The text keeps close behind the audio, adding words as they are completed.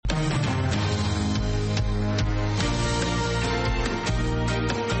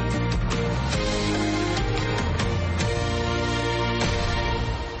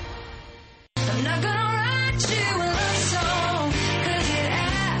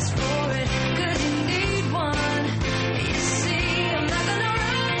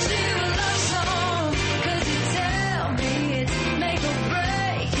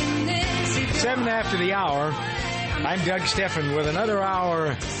after the hour. I'm Doug Steffen with another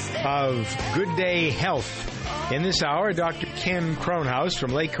hour of Good Day Health. In this hour, Dr. Ken Kronhaus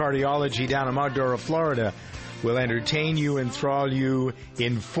from Lake Cardiology down in Mount Dora, Florida, will entertain you, enthrall you,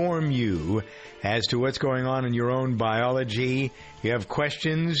 inform you as to what's going on in your own biology. You have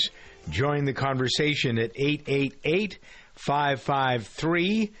questions, join the conversation at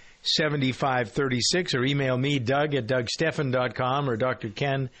 888-553-7536 or email me, Doug at DougSteffen.com or Dr.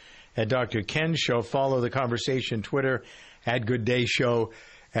 Ken at Dr. Ken Show. Follow the conversation Twitter at Good Day Show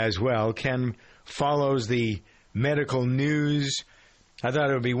as well. Ken follows the medical news. I thought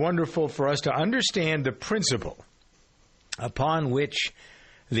it would be wonderful for us to understand the principle upon which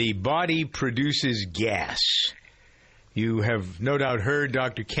the body produces gas. You have no doubt heard,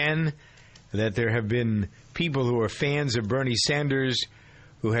 Dr. Ken, that there have been people who are fans of Bernie Sanders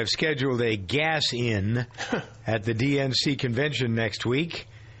who have scheduled a gas-in at the DNC convention next week.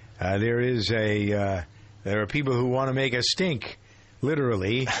 There are people who want to make a stink,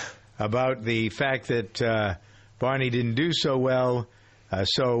 literally, about the fact that Barney didn't do so well.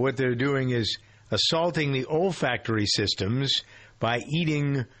 So what they're doing is assaulting the olfactory systems by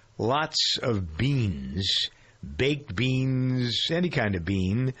eating lots of beans, baked beans, any kind of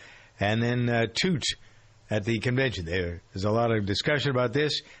bean, and then toot at the convention. There's a lot of discussion about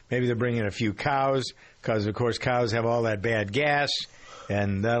this. Maybe they're bringing a few cows because, of course, cows have all that bad gas,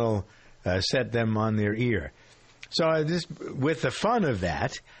 and that'll set them on their ear. So with the fun of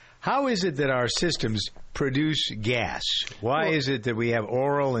that, how is it that our systems produce gas? Why is it that we have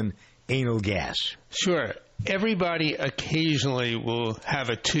oral and anal gas? Sure. Everybody occasionally will have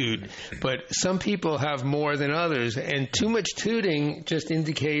a toot, but some people have more than others, and too much tooting just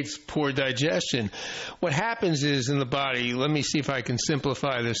indicates poor digestion. What happens is in the body, let me see if I can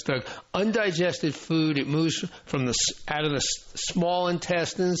simplify this, Doug. Undigested food, it moves from out of the small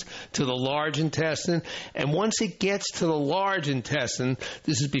intestines to the large intestine, and once it gets to the large intestine,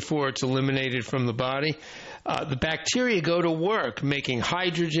 this is before it's eliminated from the body, the bacteria go to work making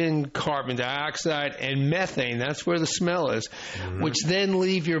hydrogen, carbon dioxide, and methane. That's where the smell is, which then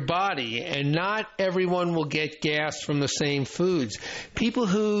leave your body. And not everyone will get gas from the same foods. People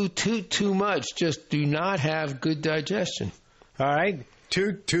who toot too much just do not have good digestion. All right.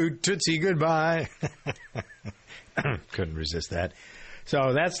 Toot, toot, tootsie, goodbye. Couldn't resist that.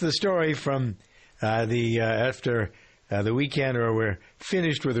 So that's the story from after the weekend, or we're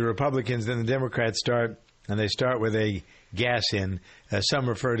finished with the Republicans, then the Democrats start. And they start with a gas-in. Some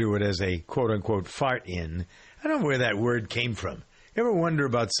refer to it as a quote-unquote fart-in. I don't know where that word came from. You ever wonder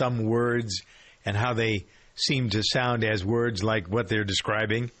about some words and how they seem to sound as words like what they're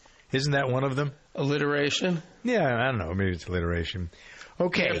describing? Isn't that one of them? Alliteration? Yeah, I don't know. Maybe it's alliteration.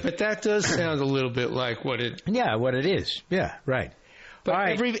 Okay. Yeah, but that does sound a little bit like what it... Yeah, what it is. Yeah, right. But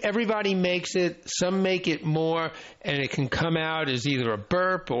right. Everybody makes it. Some make it more, and it can come out as either a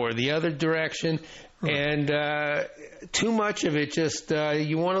burp or the other direction. And too much of it, just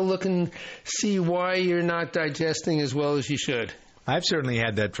you want to look and see why you're not digesting as well as you should. I've certainly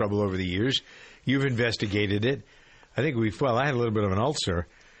had that trouble over the years. You've investigated it. I think I had a little bit of an ulcer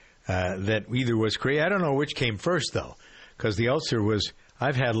that either was created. I don't know which came first, though, because the ulcer was,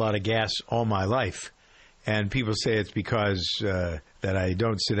 I've had a lot of gas all my life. And people say it's because that I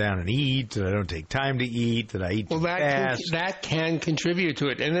don't sit down and eat, that I don't take time to eat, that I eat too fast. That can contribute to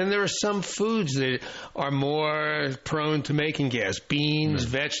it. And then there are some foods that are more prone to making gas. Beans,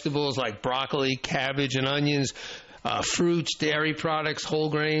 vegetables like broccoli, cabbage, and onions, fruits, dairy products, whole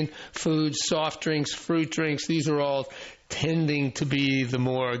grain foods, soft drinks, fruit drinks. These are all tending to be the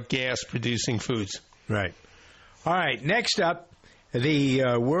more gas-producing foods. Right. All right, next up.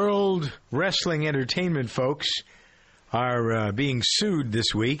 The World Wrestling Entertainment folks are being sued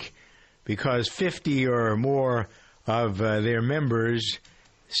this week because 50 or more of their members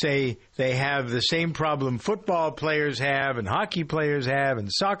say they have the same problem football players have and hockey players have and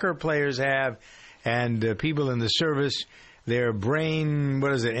soccer players have, and people in the service, their brain,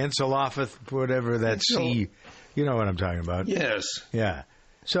 what is it, encephalopathy, whatever that C, you know what I'm talking about. Yes. Yeah.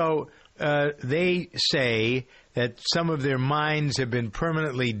 So they say that some of their minds have been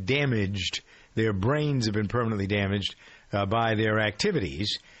permanently damaged, their brains have been permanently damaged by their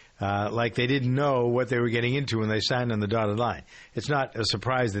activities, like they didn't know what they were getting into when they signed on the dotted line. It's not a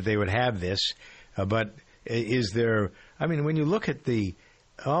surprise that they would have this, but is there, I mean, when you look at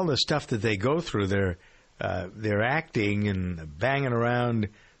all the stuff that they go through, their acting and banging around,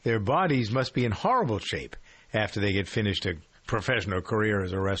 their bodies must be in horrible shape after they get finished a professional career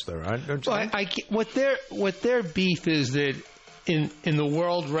as a wrestler, don't you think? What their beef is that in the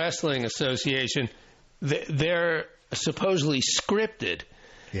World Wrestling Association, they're supposedly scripted,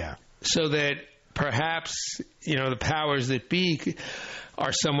 yeah, so that perhaps, the powers that be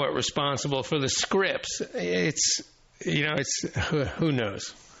are somewhat responsible for the scripts. It's who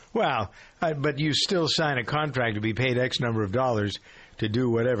knows? Well, but you still sign a contract to be paid X number of dollars to do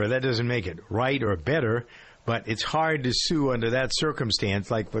whatever. That doesn't make it right or better, but it's hard to sue under that circumstance,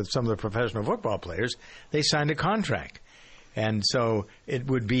 like with some of the professional football players. They signed a contract. And so it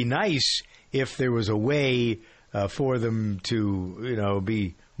would be nice if there was a way for them to,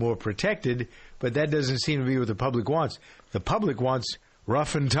 be more protected, but that doesn't seem to be what the public wants. The public wants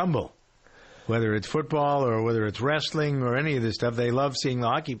rough and tumble. Whether it's football or whether it's wrestling or any of this stuff, they love seeing the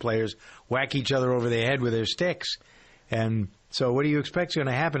hockey players whack each other over the head with their sticks. And so what do you expect is going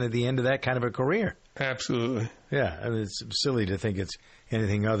to happen at the end of that kind of a career? Absolutely. Yeah, I mean, it's silly to think it's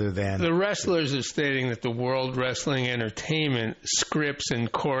anything other than... The wrestlers are stating that the World Wrestling Entertainment scripts and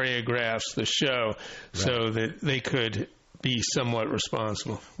choreographs the show so that they could be somewhat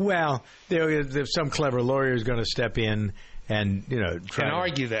responsible. Well, there's some clever lawyer is going to step in and, try and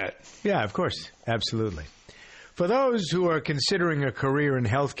argue that. Yeah, of course. Absolutely. For those who are considering a career in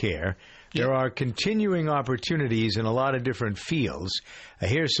healthcare, there are continuing opportunities in a lot of different fields.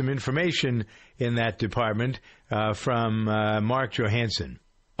 Here's some information in that department from Mark Johansson.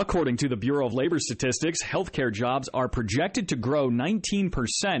 According to the Bureau of Labor Statistics, healthcare jobs are projected to grow 19%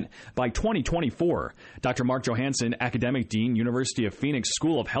 by 2024. Dr. Mark Johansson, Academic Dean, University of Phoenix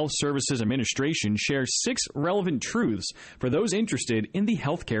School of Health Services Administration, shares 6 relevant truths for those interested in the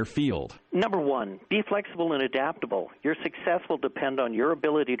healthcare field. Number 1, be flexible and adaptable. Your success will depend on your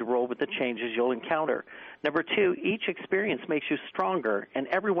ability to roll with the changes you'll encounter. Number 2, each experience makes you stronger, and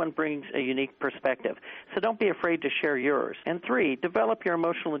everyone brings a unique perspective. So don't be afraid to share yours. And 3, develop your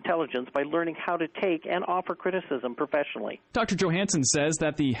emotional intelligence by learning how to take and offer criticism professionally. Dr. Johansson says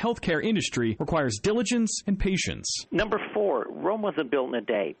that the healthcare industry requires diligence and patience. Number 4, Rome wasn't built in a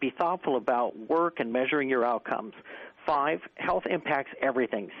day. Be thoughtful about work and measuring your outcomes. 5, health impacts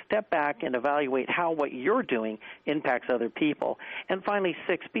everything. Step back and evaluate how what you're doing impacts other people. And finally,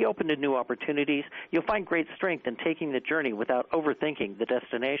 6, be open to new opportunities. You'll find great strength in taking the journey without overthinking the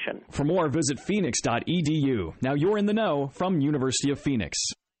destination. For more, visit phoenix.edu. Now you're in the know from University of Phoenix.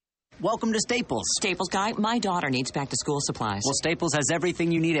 Welcome to Staples. Staples guy, my daughter needs back-to-school supplies. Well, Staples has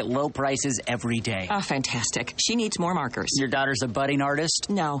everything you need at low prices every day. Oh, fantastic. She needs more markers. Your daughter's a budding artist?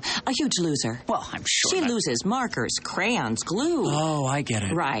 No, a huge loser. Well, I'm sure. She loses markers, crayons, glue. Oh, I get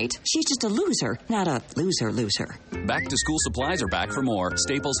it. Right. She's just a loser, not a loser. Back-to-school supplies are back for more.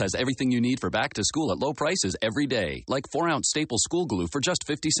 Staples has everything you need for back-to-school at low prices every day. Like 4-ounce Staples school glue for just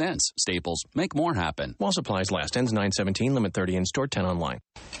 50 cents. Staples, make more happen. While supplies last. Ends 9/17, limit 30 in-store, 10 online.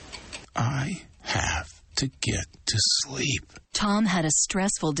 I have to get to sleep. Tom had a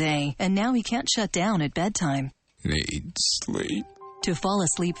stressful day, and now he can't shut down at bedtime. Need sleep. To fall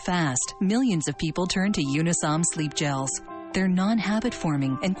asleep fast, millions of people turn to Unisom sleep gels. They're non-habit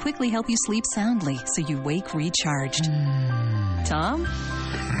forming and quickly help you sleep soundly so you wake recharged. Tom?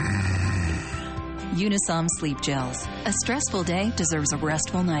 Unisom sleep gels. A stressful day deserves a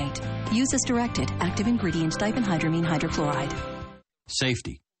restful night. Use as directed. Active ingredient diphenhydramine hydrochloride.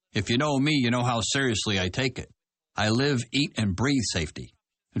 Safety. If you know me, you know how seriously I take it. I live, eat, and breathe safety.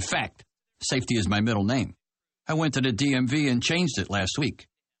 In fact, safety is my middle name. I went to the DMV and changed it last week.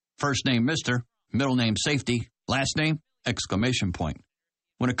 First name Mr., middle name Safety, last name exclamation point.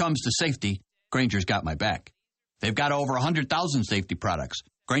 When it comes to safety, Grainger's got my back. They've got over 100,000 safety products.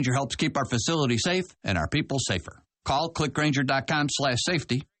 Grainger helps keep our facility safe and our people safer. Call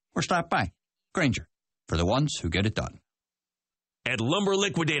clickgrainger.com/safety or stop by. Grainger, for the ones who get it done. At Lumber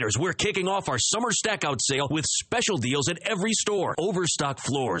Liquidators, we're kicking off our summer stackout sale with special deals at every store. Overstock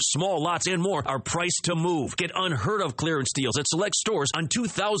floors, small lots, and more are priced to move. Get unheard of clearance deals at select stores on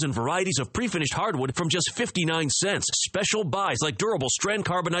 2,000 varieties of pre-finished hardwood from just 59 cents. Special buys like durable strand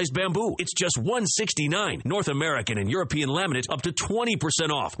carbonized bamboo. It's just $169. North American and European laminate up to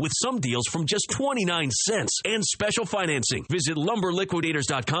 20% off, with some deals from just 29 cents. And special financing. Visit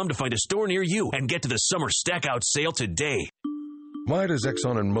lumberliquidators.com to find a store near you and get to the summer stackout sale today. Why does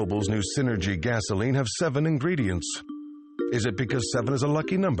Exxon and Mobil's new Synergy gasoline have 7 ingredients? Is it because 7 is a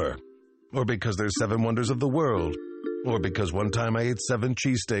lucky number? Or because there's 7 wonders of the world? Or because one time I ate 7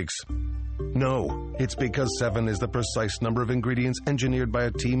 cheesesteaks? No, it's because 7 is the precise number of ingredients engineered by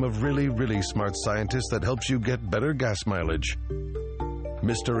a team of really, really smart scientists that helps you get better gas mileage.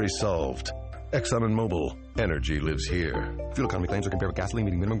 Mystery solved. Exxon and Mobil. Energy lives here. Fuel economy claims are compared with gasoline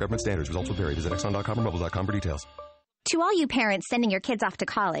meeting minimum government standards. Results will vary. Visit Exxon.com or Mobil.com for details. To all you parents sending your kids off to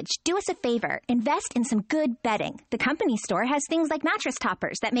college, do us a favor. Invest in some good bedding. The company store has things like mattress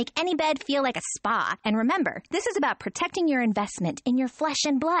toppers that make any bed feel like a spa. And remember, this is about protecting your investment in your flesh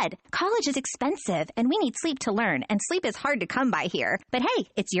and blood. College is expensive, and we need sleep to learn, and sleep is hard to come by here. But hey,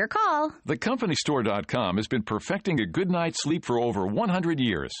 it's your call. TheCompanyStore.com has been perfecting a good night's sleep for over 100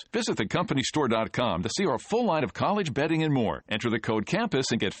 years. Visit TheCompanyStore.com to see our full line of college bedding and more. Enter the code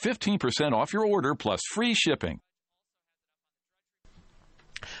CAMPUS and get 15% off your order plus free shipping.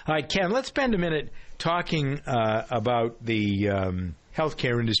 All right, Ken, let's spend a minute talking about the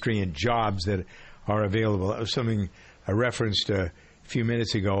healthcare industry and jobs that are available. Something I referenced a few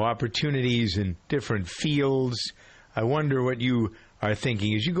minutes ago, opportunities in different fields. I wonder what you are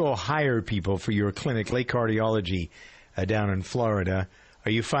thinking as you go hire people for your clinic, Lake Cardiology, down in Florida.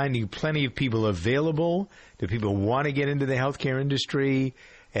 Are you finding plenty of people available? Do people want to get into the healthcare industry?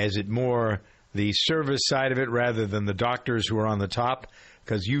 Is it more the service side of it rather than the doctors who are on the top?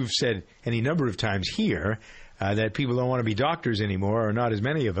 Because you've said any number of times here that people don't want to be doctors anymore, or not as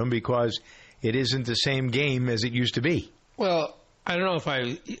many of them, because it isn't the same game as it used to be. Well, I don't know if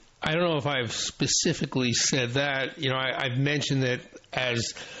I've specifically said that. You know, I've mentioned that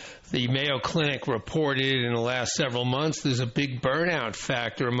as the Mayo Clinic reported in the last several months, there's a big burnout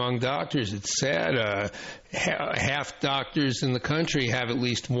factor among doctors. It's sad. Half doctors in the country have at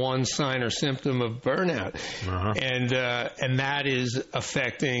least one sign or symptom of burnout. Uh-huh. And that is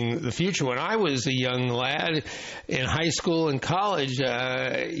affecting the future. When I was a young lad in high school and college,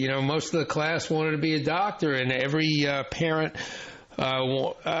 most of the class wanted to be a doctor, and every parent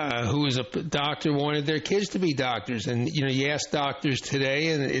who was a doctor wanted their kids to be doctors. And, you ask doctors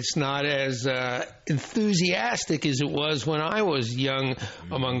today, and it's not as enthusiastic as it was when I was young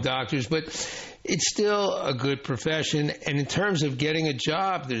among doctors. But it's still a good profession. And in terms of getting a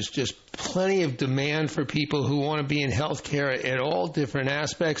job, there's just plenty of demand for people who want to be in healthcare at all different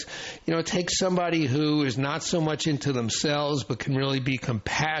aspects. It takes somebody who is not so much into themselves, but can really be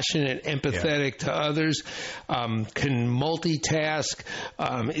compassionate, empathetic to others, can multitask,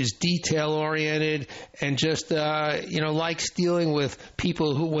 is detail-oriented, and just, likes dealing with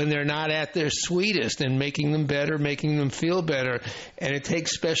people who, when they're not at their sweetest, and making them better, making them feel better. And it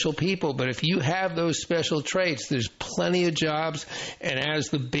takes special people. But if you have those special traits, there's plenty of jobs. And as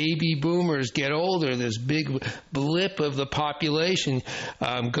the baby boomers get older, this big blip of the population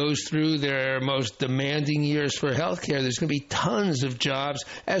goes through their most demanding years for healthcare. There's going to be tons of jobs,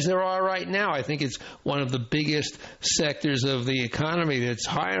 as there are right now. I think it's one of the biggest sectors of the economy that's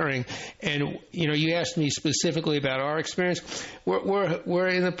hiring. And you asked me specifically about our experience. We're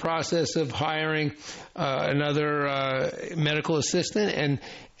in the process of hiring another medical assistant,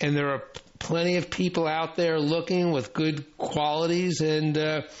 and there are plenty of people out there looking with good qualities, and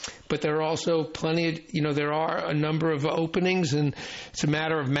but there are also plenty of, there are a number of openings, and it's a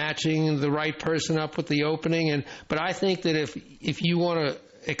matter of matching the right person up with the opening. But I think that if you want to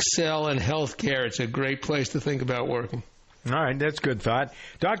excel in healthcare, it's a great place to think about working. All right, that's good thought.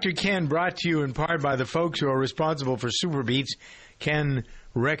 Dr. Ken, brought to you in part by the folks who are responsible for Super Beets. Ken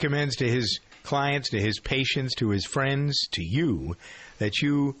recommends to his clients, to his patients, to his friends, to you, that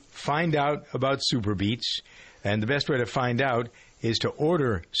you find out about Super Beets. And the best way to find out is to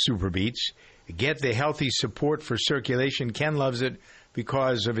order Super Beets. Get the healthy support for circulation. Ken loves it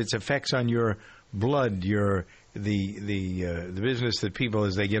because of its effects on your blood, the business that people,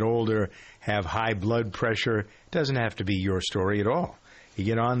 as they get older, have high blood pressure. It doesn't have to be your story at all. You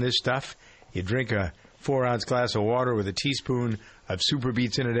get on this stuff, you drink a 4-ounce glass of water with a teaspoon of Super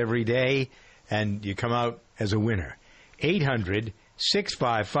Beets in it every day, and you come out as a winner.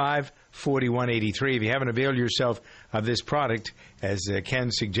 800-655-4183. If you haven't availed yourself of this product, as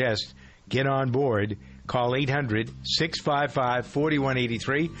Ken suggests, get on board. Call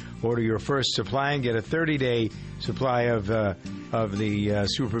 800-655-4183. Order your first supply and get a 30-day supply of the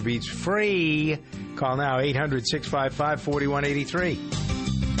Super Beets free. Call now, 800-655-4183.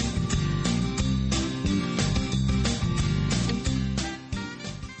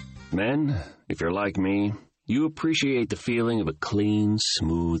 Men, if you're like me, you appreciate the feeling of a clean,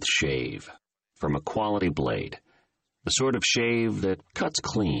 smooth shave from a quality blade. The sort of shave that cuts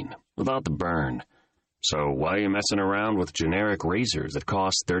clean, without the burn. So why are you messing around with generic razors that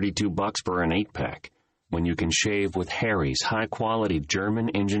cost $32 for an 8-pack, when you can shave with Harry's high-quality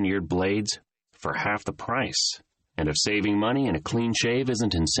German-engineered blades for half the price? And if saving money and a clean shave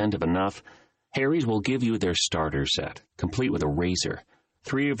isn't incentive enough, Harry's will give you their starter set, complete with a razor,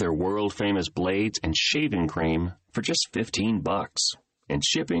 3 of their world-famous blades, and shaving cream for just $15. And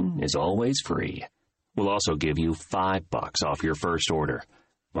shipping is always free. We'll also give you $5 off your first order.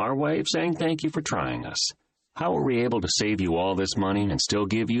 Our way of saying thank you for trying us. How are we able to save you all this money and still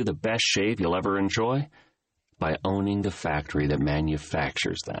give you the best shave you'll ever enjoy? By owning the factory that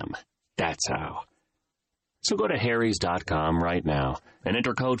manufactures them. That's how. So go to harrys.com right now and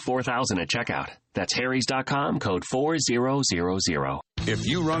enter code 4000 at checkout. That's harrys.com, code 4000. If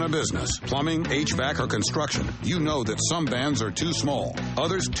you run a business, plumbing, HVAC, or construction, you know that some vans are too small,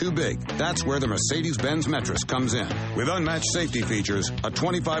 others too big. That's where the Mercedes-Benz Metris comes in. With unmatched safety features, a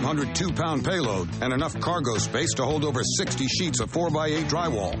 2,500 2-pound payload, and enough cargo space to hold over 60 sheets of 4x8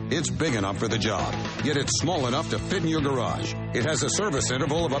 drywall, it's big enough for the job. Yet it's small enough to fit in your garage. It has a service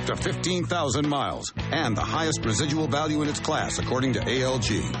interval of up to 15,000 miles and the highest residual value in its class, according to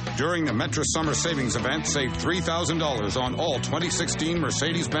ALG. During the Metris Summer Savings Event, save $3,000 on all 2016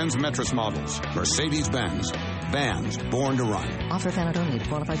 Mercedes-Benz Metris models. Mercedes-Benz. Vans born to run. Offer valid only to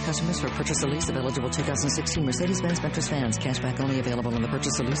qualified customers for purchase or lease of eligible 2016 Mercedes-Benz Metris vans. Cashback only available on the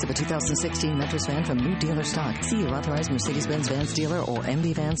purchase or lease of a 2016 Metris van from new dealer stock. See your authorized Mercedes-Benz Vans dealer or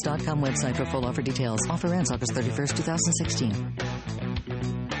mvvans.com website for full offer details. Offer ends August 31st, 2016.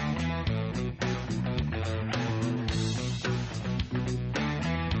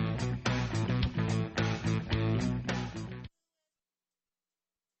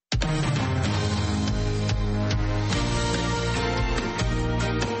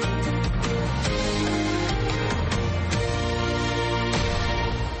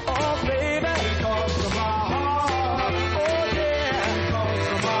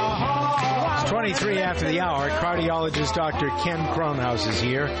 After the hour, cardiologist Dr. Ken Kronhaus is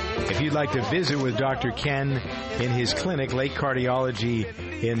here. If you'd like to visit with Dr. Ken in his clinic, Lake Cardiology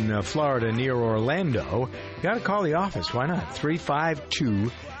in Florida near Orlando, you got to call the office. Why not?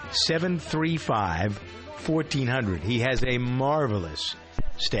 352-735-1400. He has a marvelous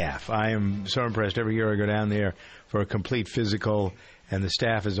staff. I am so impressed. Every year I go down there for a complete physical, and the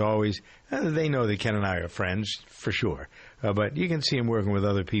staff is always, they know that Ken and I are friends, for sure. But you can see him working with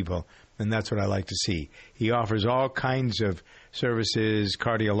other people. And that's what I like to see. He offers all kinds of services,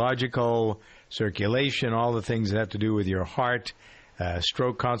 cardiological, circulation, all the things that have to do with your heart,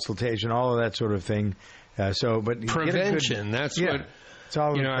 stroke consultation, all of that sort of thing. But prevention. That's what it's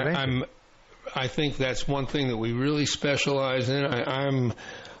all. You know, prevention. I think that's one thing that we really specialize in. I'm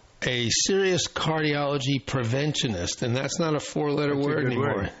a serious cardiology preventionist, and that's not a four-letter word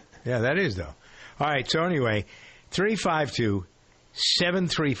anymore. Word. Yeah, that is though. All right. So anyway,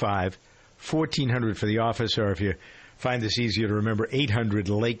 352-735-1400 for the office, or if you find this easier to remember, 800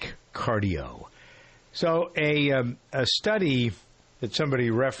 Lake Cardio. So a study that somebody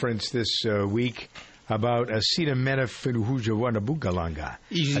referenced this week about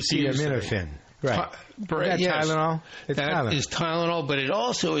acetaminophen. Right. Yes. Tylenol? That is Tylenol, but it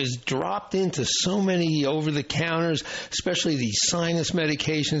also is dropped into so many over-the-counters, especially these sinus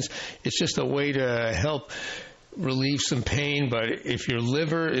medications. It's just a way to help relieve some pain, but if your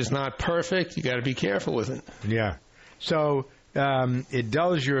liver is not perfect, you got to be careful with it. Yeah. So it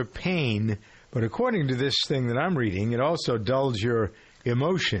dulls your pain, but according to this thing that I'm reading, it also dulls your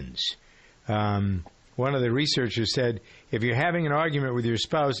emotions. One of the researchers said if you're having an argument with your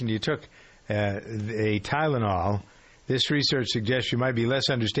spouse and you took a Tylenol, this research suggests you might be less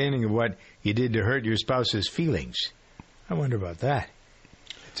understanding of what you did to hurt your spouse's feelings. I wonder about that.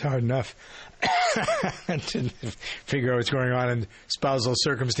 It's hard enough to figure out what's going on in spousal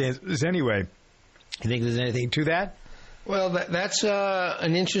circumstances anyway. You think there's anything to that? Well, that's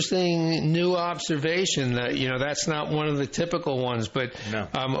an interesting new observation. That that's not one of the typical ones. But no.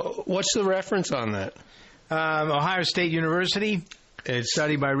 What's the reference on that? Ohio State University. It's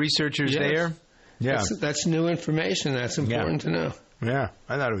studied by researchers there. Yeah, that's new information. That's important to know. Yeah,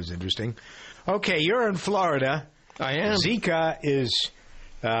 I thought it was interesting. Okay, you're in Florida. I am. Zika is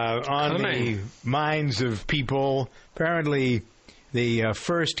on the minds of people. Apparently, the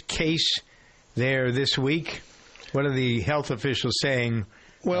first case there this week. What are the health officials saying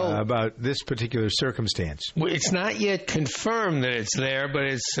about this particular circumstance? Well, it's not yet confirmed that it's there, but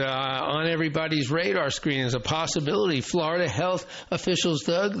it's on everybody's radar screen as a possibility. Florida health officials,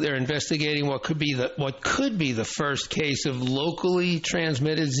 Doug, they're investigating what could be the first case of locally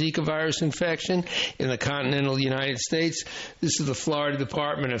transmitted Zika virus infection in the continental United States. This is the Florida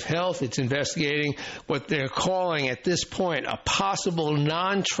Department of Health. It's investigating what they're calling at this point a possible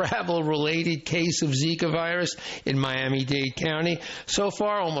non-travel related case of Zika virus in Miami-Dade County. So far,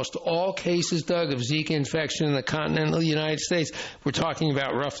 far, almost all cases, Doug, of Zika infection in the continental United States, we're talking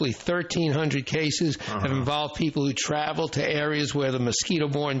about roughly 1,300 cases, have involved people who travel to areas where the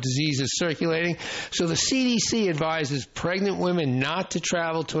mosquito-borne disease is circulating. So the CDC advises pregnant women not to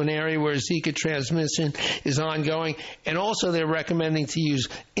travel to an area where Zika transmission is ongoing, and also they're recommending to use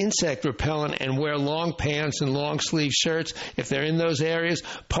insect repellent and wear long pants and long sleeve shirts if they're in those areas.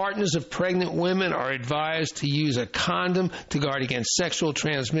 Partners of pregnant women are advised to use a condom to guard against sexual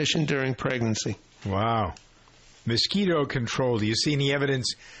transmission during pregnancy. Wow. Mosquito control. Do you see any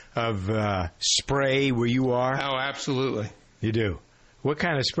evidence of spray where you are? Oh, absolutely. You do? What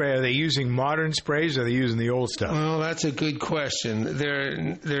kind of spray? Are they using modern sprays or are they using the old stuff? Well, that's a good question.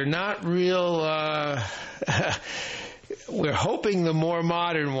 They're not real... We're hoping the more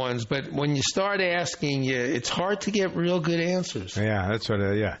modern ones, but when you start asking, it's hard to get real good answers. Yeah, that's what,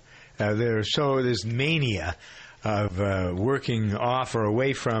 there's this mania of working off or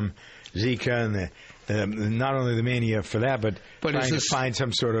away from Zika, and not only the mania for that, but trying to find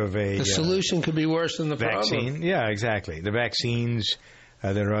some sort of a... The solution could be worse than the vaccine. problem. Yeah, exactly. The vaccines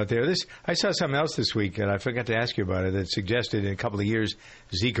that are out there. I saw something else this week, and I forgot to ask you about it, that suggested in a couple of years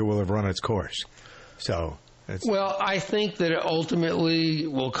Zika will have run its course. So... Well, I think that it ultimately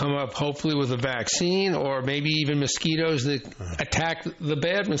will come up hopefully with a vaccine or maybe even mosquitoes that attack the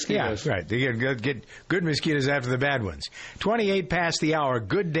bad mosquitoes. Yeah, right. They get good mosquitoes after the bad ones. 28 past the hour.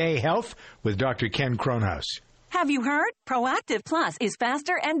 Good Day Health with Dr. Ken Kronhaus. Have you heard? Proactive Plus is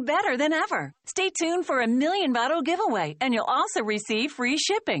faster and better than ever. Stay tuned for a 1,000,000 bottle giveaway, and you'll also receive free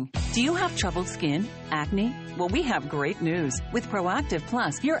shipping. Do you have troubled skin? Acne? Well, we have great news. With Proactive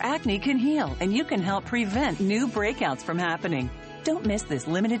Plus, your acne can heal, and you can help prevent new breakouts from happening. Don't miss this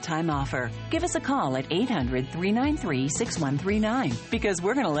limited time offer. Give us a call at 800-393-6139 because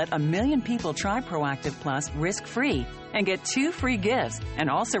we're going to let 1,000,000 people try Proactive Plus risk-free and get 2 free gifts and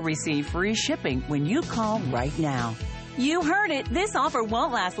also receive free shipping when you call right now. You heard it. This offer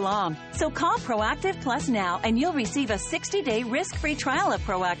won't last long. So call Proactive Plus now and you'll receive a 60-day risk-free trial of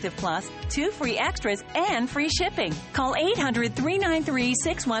Proactive Plus, 2 free extras, and free shipping. Call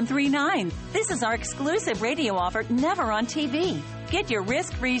 800-393-6139. This is our exclusive radio offer, never on TV. Get your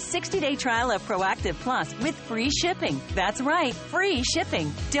risk-free 60-day trial of Proactive Plus with free shipping. That's right, free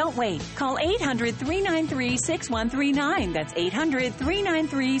shipping. Don't wait. Call 800-393-6139. That's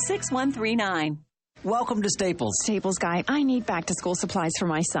 800-393-6139. Welcome to Staples. Staples guy, I need back-to-school supplies for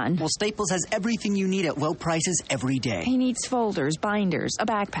my son. Well, Staples has everything you need at low prices every day. He needs folders, binders, a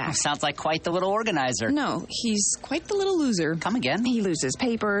backpack. Sounds like quite the little organizer. No, he's quite the little loser. Come again? He loses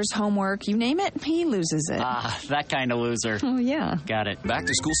papers, homework, you name it, he loses it. Ah, that kind of loser. Oh, yeah. Got it. Back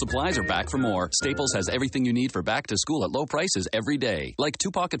to school supplies are back for more. Staples has everything you need for back to school at low prices every day. Like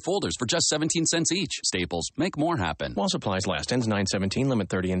 2-pocket folders for just 17 cents each. Staples, make more happen. While supplies last. Ends 9/17, limit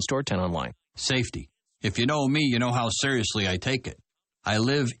 30 in store, 10 online. Safety. If you know me, you know how seriously I take it. I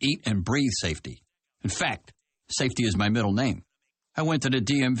live, eat, and breathe safety. In fact, safety is my middle name. I went to the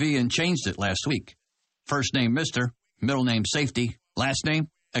DMV and changed it last week. First name Mr., middle name Safety, last name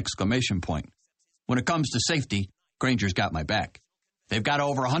exclamation point. When it comes to safety, Grainger's got my back. They've got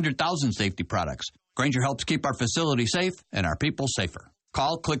over 100,000 safety products. Grainger helps keep our facility safe and our people safer.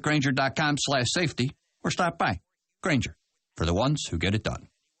 Call clickgrainger.com/safety or stop by. Grainger, for the ones who get it done.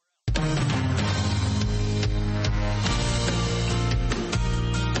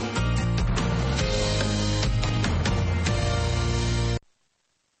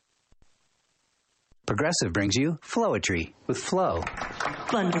 Progressive brings you Flowetry with Flow.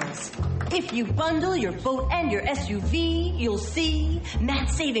 Bundles. If you bundle your boat and your SUV, you'll see mad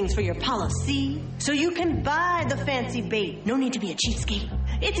savings for your policy. So you can buy the fancy bait. No need to be a cheapskate.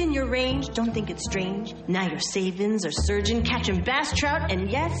 It's in your range. Don't think it's strange. Now your savings are surging, catching bass, trout,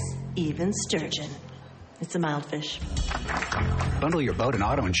 and yes, even sturgeon. It's a mild fish. Bundle your boat and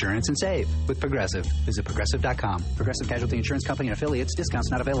auto insurance and save with Progressive. Visit Progressive.com. Progressive Casualty Insurance Company and affiliates.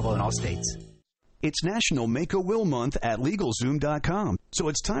 Discounts not available in all states. It's National Make-A-Will Month at LegalZoom.com, so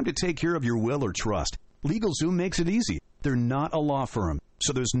it's time to take care of your will or trust. LegalZoom makes it easy. They're not a law firm,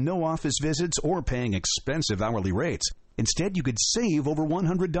 so there's no office visits or paying expensive hourly rates. Instead, you could save over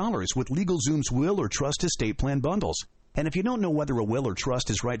 $100 with LegalZoom's will or trust estate plan bundles. And if you don't know whether a will or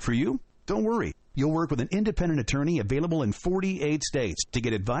trust is right for you, don't worry. You'll work with an independent attorney available in 48 states to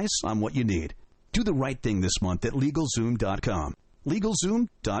get advice on what you need. Do the right thing this month at LegalZoom.com.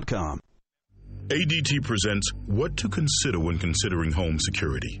 LegalZoom.com. ADT presents What to Consider When Considering Home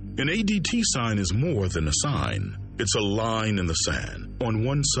Security. An ADT sign is more than a sign. It's a line in the sand. On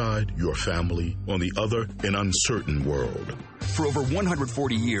one side, your family. On the other, an uncertain world. For over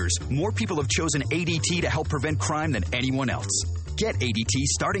 140 years, more people have chosen ADT to help prevent crime than anyone else. Get ADT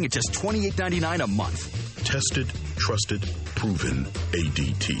starting at just $28.99 a month. Tested, trusted, proven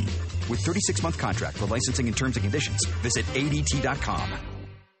ADT. With 36-month contract for licensing and terms and conditions, visit ADT.com.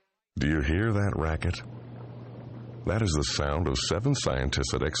 Do you hear that racket? That is the sound of 7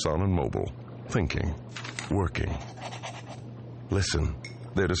 scientists at Exxon and Mobil, thinking, working. Listen,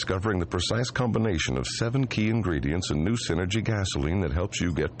 they're discovering the precise combination of 7 key ingredients in new Synergy gasoline that helps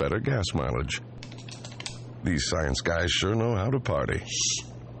you get better gas mileage. These science guys sure know how to party. Shh.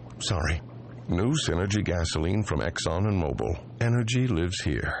 Sorry. New Synergy gasoline from Exxon and Mobil. Energy lives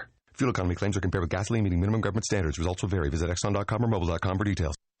here. Fuel economy claims are compared with gasoline meeting minimum government standards. Results will vary. Visit Exxon.com or Mobil.com for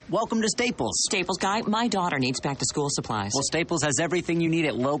details. Welcome to Staples. Staples guy, my daughter needs back-to-school supplies. Well, Staples has everything you need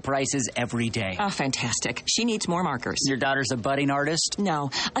at low prices every day. Oh, fantastic. She needs more markers. Your daughter's a budding artist? No,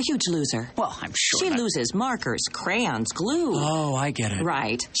 a huge loser. Well, I'm sure she loses markers, crayons, glue. Oh, I get it.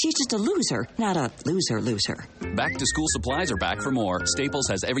 Right. She's just a loser, not a loser. Back to school supplies are back for more. Staples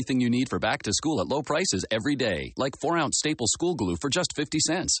has everything you need for back to school at low prices every day. Like 4-ounce Staples school glue for just 50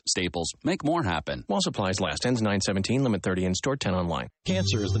 cents. Staples, make more happen. While supplies last. Ends 9/17, limit 30 in store, 10 online.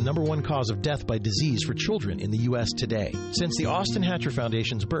 Cancer is the #1 cause of death by disease for children in the U.S. today. Since the Austin Hatcher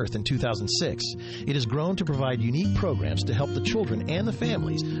Foundation's birth in 2006, it has grown to provide unique programs to help the children and the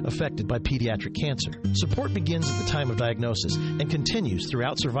families affected by pediatric cancer. Support begins at the time of diagnosis and continues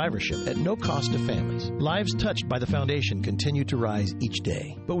throughout survivorship at no cost to families. Lives touched by the foundation continue to rise each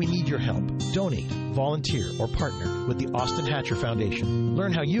day. But we need your help. Donate, volunteer, or partner with the Austin Hatcher Foundation.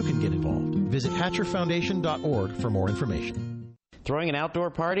 Learn how you can get involved. Visit hatcherfoundation.org for more information. Throwing an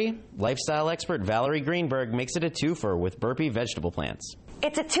outdoor party? Lifestyle expert Valerie Greenberg makes it a twofer with Burpee vegetable plants.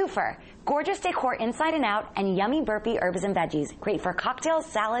 It's a twofer. Gorgeous decor inside and out and yummy Burpee herbs and veggies. Great for cocktails,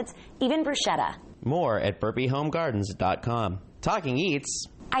 salads, even bruschetta. More at burpeehomegardens.com. Talking eats.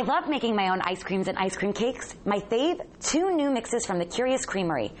 I love making my own ice creams and ice cream cakes. My fave, 2 new mixes from the Curious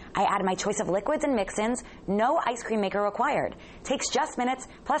Creamery. I add my choice of liquids and mix-ins. No ice cream maker required. Takes just minutes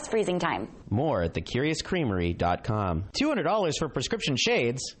plus freezing time. More at thecuriouscreamery.com. $200 for prescription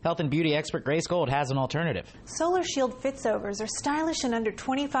shades. Health and beauty expert Grace Gold has an alternative. Solar Shield Fitsovers are stylish and under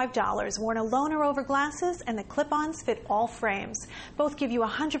 $25, worn alone or over glasses, and the clip-ons fit all frames. Both give you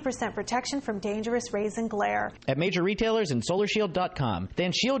 100% protection from dangerous rays and glare. At major retailers and solarshield.com.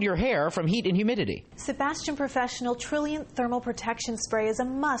 Then shield your hair from heat and humidity. Sebastian Professional Trilliant Thermal Protection Spray is a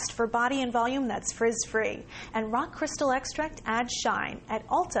must for body and volume that's frizz-free. And Rock Crystal Extract adds shine at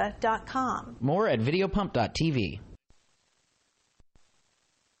Ulta.com. More at videopump.tv.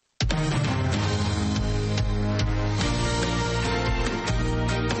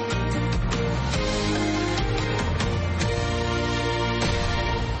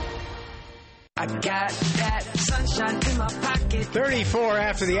 I got that sunshine in my pocket. 34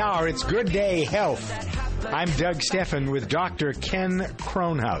 after the hour, it's Good Day Health. I'm Doug Steffen with Dr. Ken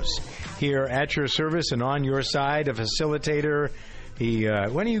Kronhaus here at your service and on your side, a facilitator.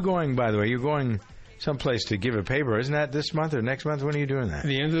 When are you going, by the way? You're going someplace to give a paper. Isn't that this month or next month? When are you doing that?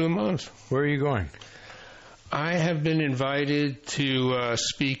 The end of the month. Where are you going? I have been invited to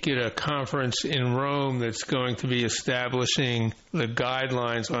speak at a conference in Rome that's going to be establishing the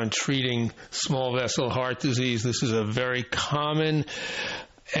guidelines on treating small vessel heart disease. This is a very common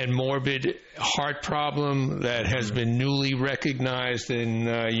and morbid heart problem that has been newly recognized,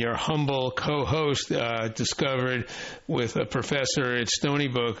 and your humble co-host discovered with a professor at Stony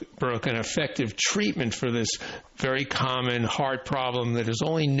Brook an effective treatment for this very common heart problem that has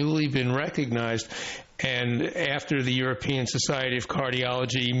only newly been recognized. And after the European Society of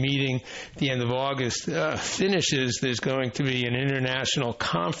Cardiology meeting at the end of August finishes, there's going to be an international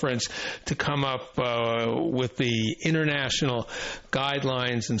conference to come up with the international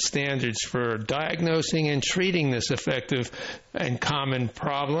guidelines and standards for diagnosing and treating this effective and common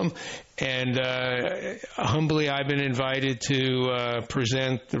problem. And humbly, I've been invited to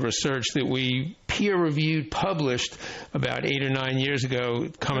present the research that we peer-reviewed, published about 8 or 9 years ago,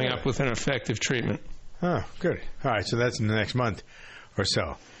 coming up with an effective treatment. Oh, good. All right, so that's in the next month or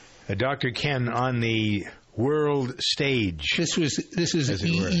so. Dr. Ken on the world stage. This is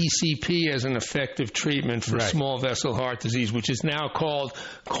EECP as an effective treatment for small vessel heart disease, which is now called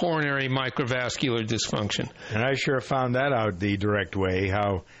coronary microvascular dysfunction. And I sure found that out the direct way,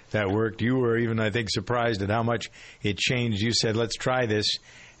 how that worked. You were even, I think, surprised at how much it changed. You said, let's try this.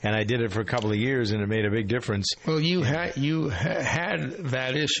 And I did it for a couple of years, and it made a big difference. Well, you had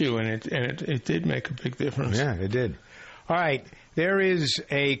that issue, and it did make a big difference. Yeah, it did. All right, there is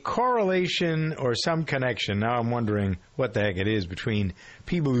a correlation or some connection. Now I'm wondering what the heck it is between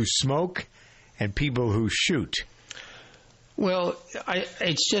people who smoke and people who shoot. Well,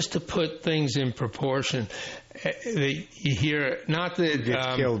 it's just to put things in proportion. You hear not that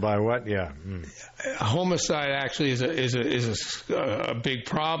gets killed by what? Yeah, homicide actually is a big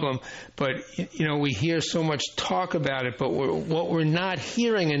problem, but we hear so much talk about it. But what we're not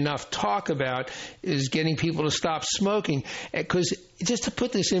hearing enough talk about is getting people to stop smoking. Because just to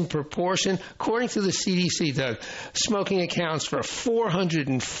put this in proportion, according to the CDC, Doug, smoking accounts for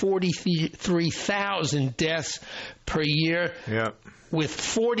 443,000 deaths per year. Yeah. With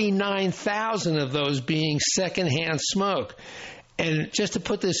 49,000 of those being secondhand smoke. And just to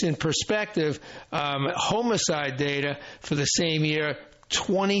put this in perspective, homicide data for the same year,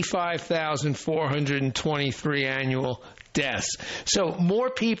 25,423 annual deaths. So more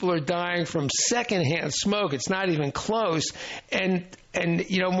people are dying from secondhand smoke. It's not even close. And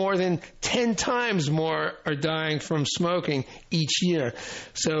more than 10 times more are dying from smoking each year.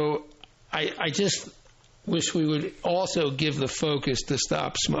 So I just wish we would also give the focus to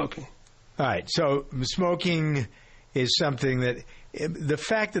stop smoking. All right. So smoking is something that the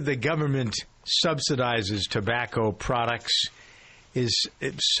fact that the government subsidizes tobacco products is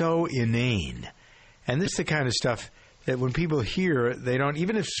so inane. And this is the kind of stuff that when people hear, they don't,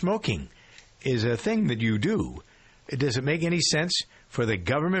 even if smoking is a thing that you do, does it make any sense for the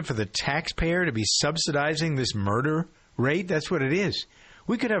government, for the taxpayer to be subsidizing this murder rate? That's what it is.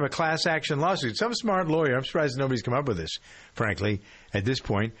 We could have a class action lawsuit. Some smart lawyer, I'm surprised nobody's come up with this, frankly, at this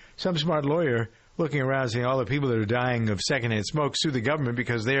point. Some smart lawyer looking around saying all the people that are dying of secondhand smoke sue the government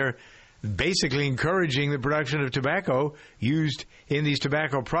because they're basically encouraging the production of tobacco used in these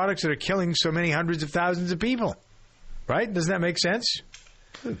tobacco products that are killing so many hundreds of thousands of people. Right? Doesn't that make sense?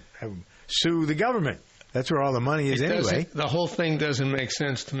 Sue the government. That's where all the money is anyway. The whole thing doesn't make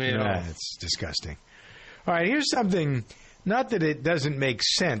sense to me at all. It's disgusting. All right, here's something. Not that it doesn't make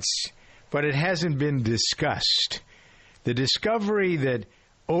sense, but it hasn't been discussed. The discovery that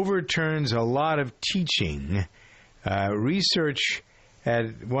overturns a lot of teaching, research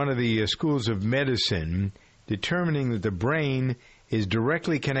at one of the schools of medicine determining that the brain is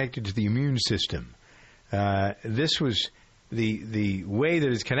directly connected to the immune system. This was the way that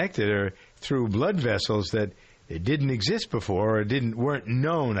it's connected are through blood vessels that didn't exist before or weren't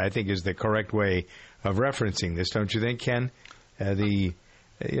known, I think is the correct way of referencing this, don't you think, Ken? The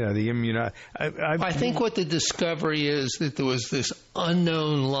I think what the discovery is that there was this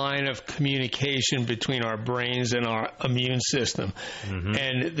unknown line of communication between our brains and our immune system. Mm-hmm.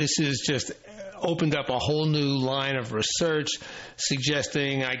 And this has just opened up a whole new line of research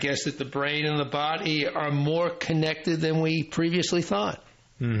suggesting, I guess, that the brain and the body are more connected than we previously thought.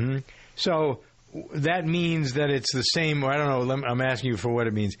 Mm-hmm. So that means that it's the same. I don't know. I'm asking you for what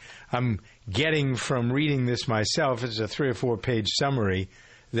it means. I'm getting from reading this myself. It's a 3 or 4 page summary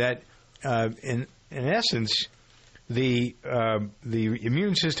that, in essence, the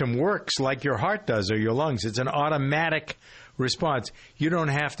immune system works like your heart does or your lungs. It's an automatic response. You don't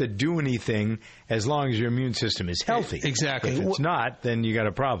have to do anything as long as your immune system is healthy. Exactly. If it's not, then you got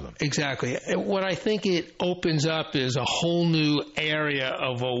a problem. Exactly. What I think it opens up is a whole new area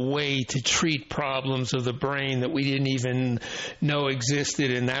of a way to treat problems of the brain that we didn't even know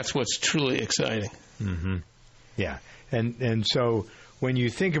existed, and that's what's truly exciting. Mm-hmm. Yeah. And so when you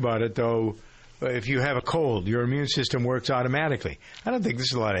think about it, though, if you have a cold, your immune system works automatically. I don't think this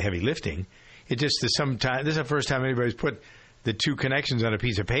is a lot of heavy lifting. It just this is the first time anybody's put the two connections on a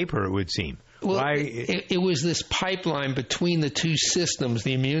piece of paper, it would seem. Well, it was this pipeline between the two systems,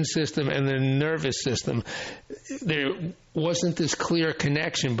 the immune system and the nervous system. There wasn't this clear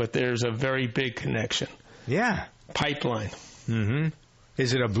connection, but there's a very big connection. Yeah. Pipeline. Mm-hmm.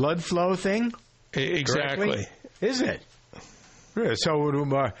 Is it a blood flow thing? Exactly. Correctly? Is it?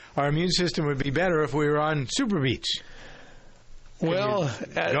 So our immune system would be better if we were on super beats. Well,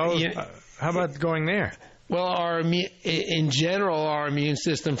 how about going there? Well, in general, our immune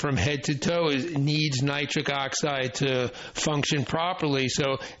system from head to toe needs nitric oxide to function properly.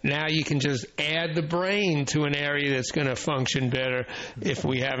 So now you can just add the brain to an area that's going to function better if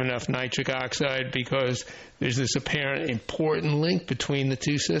we have enough nitric oxide, because there's this apparent important link between the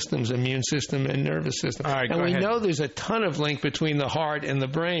two systems, immune system and nervous system. All right, and we know there's a ton of link between the heart and the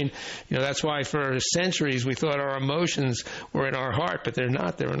brain. That's why for centuries we thought our emotions were in our heart, but they're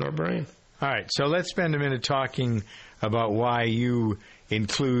not. They're in our brain. All right, so let's spend a minute talking about why you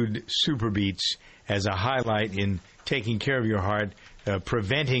include super beats as a highlight in taking care of your heart,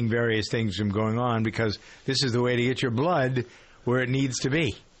 preventing various things from going on, because this is the way to get your blood where it needs to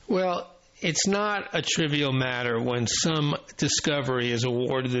be. Well, it's not a trivial matter when some discovery is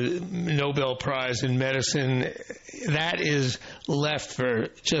awarded the Nobel Prize in medicine. That is left for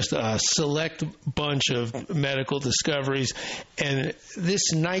just a select bunch of medical discoveries. And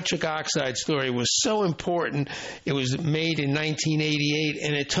this nitric oxide story was so important. It was made in 1988,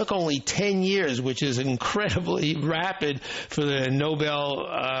 and it took only 10 years, which is incredibly rapid for the Nobel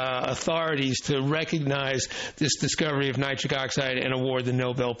authorities to recognize this discovery of nitric oxide and award the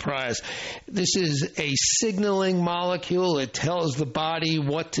Nobel Prize. This is a signaling molecule. It tells the body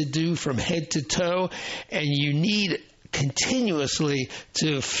what to do from head to toe, and you need continuously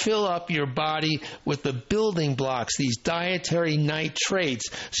to fill up your body with the building blocks, these dietary nitrates,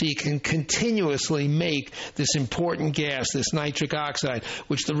 so you can continuously make this important gas, this nitric oxide,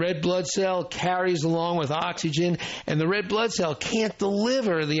 which the red blood cell carries along with oxygen, and the red blood cell can't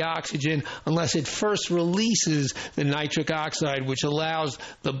deliver the oxygen unless it first releases the nitric oxide, which allows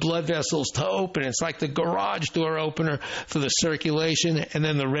the blood vessels to open. It's like the garage door opener for the circulation, and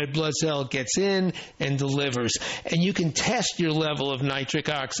then the red blood cell gets in and delivers. And you can test your level of nitric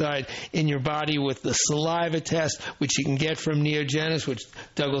oxide in your body with the saliva test, which you can get from Neogenis, which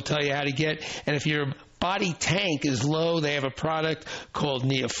Doug will tell you how to get. And if your body tank is low, they have a product called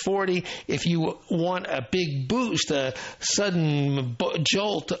Neo40. If you want a big boost, a sudden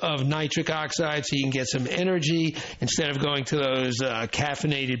jolt of nitric oxide so you can get some energy instead of going to those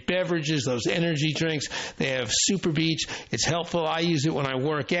caffeinated beverages, those energy drinks, they have Super Beach. It's helpful. I use it when I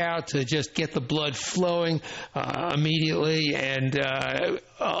work out to just get the blood flowing immediately, and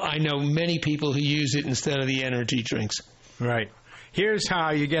I know many people who use it instead of the energy drinks. Right. Here's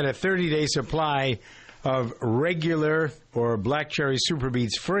how you get a 30-day supply of regular or black cherry Super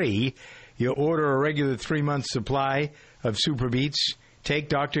Beets free. You order a regular 3-month supply of Super Beets. Take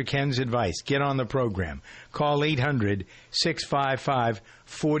Dr. Ken's advice. Get on the program. Call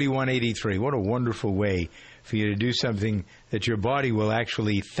 800-655-4183. What a wonderful way for you to do something that your body will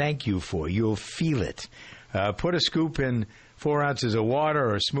actually thank you for. You'll feel it. Put a scoop in 4 ounces of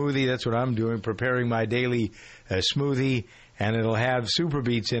water or smoothie. That's what I'm doing, preparing my daily smoothie, and it'll have Super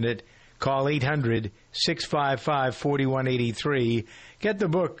Beets in it. Call 800-655-4183. Get the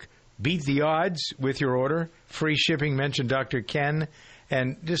book, Beat the Odds, with your order. Free shipping. Mention Dr. Ken.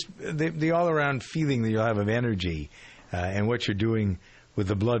 And just the all-around feeling that you'll have of energy and what you're doing with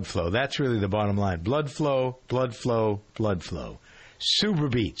the blood flow. That's really the bottom line. Blood flow, blood flow, blood flow. Super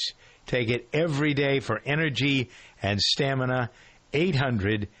Beets. Take it every day for energy and stamina.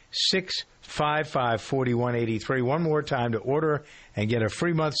 800-655-4183. One more time to order and get a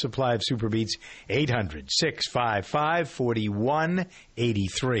free month supply of Super Beets.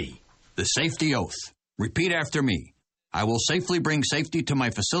 800-655-4183. The safety oath. Repeat after me. I will safely bring safety to my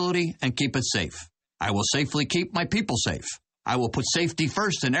facility and keep it safe. I will safely keep my people safe. I will put safety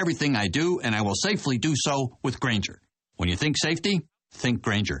first in everything I do, and I will safely do so with Grainger. When you think safety, think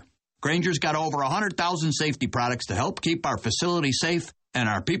Grainger. Grainger's got over 100,000 safety products to help keep our facility safe and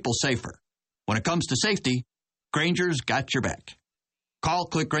our people safer. When it comes to safety, Grainger's got your back. Call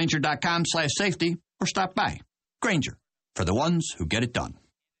clickgrainger.com/safety or stop by. Grainger, for the ones who get it done.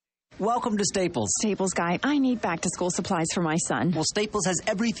 Welcome to Staples. Staples guy, I need back-to-school supplies for my son. Well, Staples has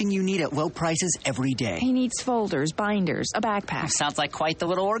everything you need at low prices every day. He needs folders, binders, a backpack. Sounds like quite the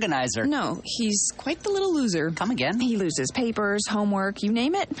little organizer. No, he's quite the little loser. Come again? He loses papers, homework, you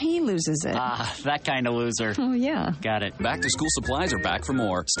name it, he loses it. Ah, that kind of loser. Oh, yeah. Got it. Back to school supplies are back for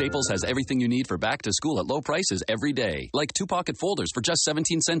more. Staples has everything you need for back to school at low prices every day. Like 2-pocket folders for just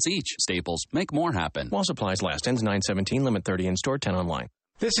 17 cents each. Staples, make more happen. While supplies last. Ends 9/17, limit 30 in store, 10 online.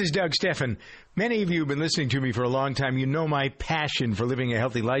 This is Doug Steffen. Many of you have been listening to me for a long time. You know my passion for living a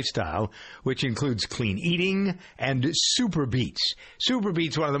healthy lifestyle, which includes clean eating and Super Beets. Super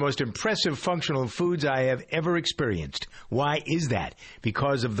Beets, one of the most impressive functional foods I have ever experienced. Why is that?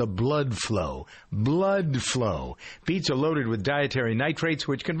 Because of the blood flow. Blood flow. Beets are loaded with dietary nitrates,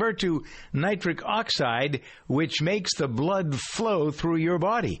 which convert to nitric oxide, which makes the blood flow through your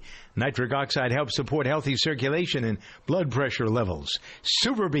body. Nitric oxide helps support healthy circulation and blood pressure levels.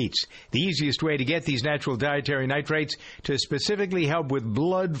 Super Beets, the easiest way to get these natural dietary nitrates to specifically help with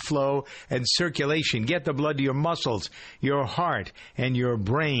blood flow and circulation. Get the blood to your muscles, your heart, and your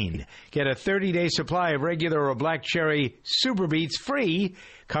brain. Get a 30-day supply of regular or black cherry Super Beets free.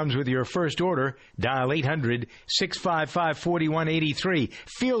 Comes with your first order. Dial 800-655-4183.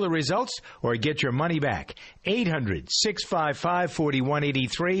 Feel the results or get your money back.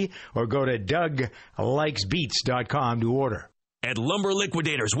 800-655-4183 or go to DougLikesBeets.com to order. At Lumber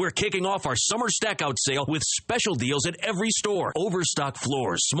Liquidators, we're kicking off our summer stack-out sale with special deals at every store. Overstock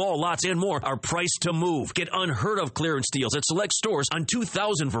floors, small lots, and more are priced to move. Get unheard-of clearance deals at select stores on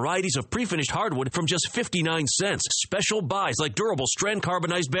 2,000 varieties of pre-finished hardwood from just 59 cents. Special buys like durable strand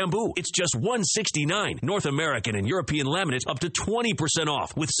carbonized bamboo. It's just $169. North American and European laminates up to 20%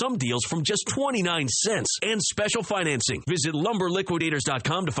 off, with some deals from just 29 cents. And special financing. Visit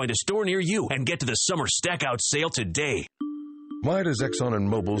LumberLiquidators.com to find a store near you and get to the summer stack-out sale today. Why does Exxon and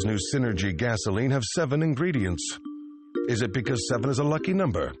Mobil's new Synergy gasoline have 7 ingredients? Is it because 7 is a lucky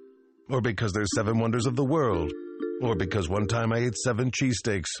number? Or because there's 7 wonders of the world? Or because one time I ate 7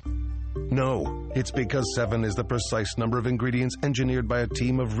 cheesesteaks? No, it's because 7 is the precise number of ingredients engineered by a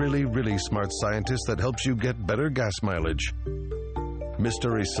team of really, really smart scientists that helps you get better gas mileage.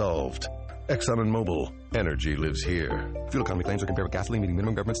 Mystery solved. Exxon and Mobil. Energy lives here. Fuel economy claims are compared with gasoline meeting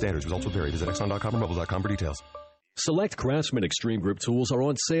minimum government standards. Results will vary. Visit Exxon.com or Mobil.com for details. Select Craftsman Extreme Grip tools are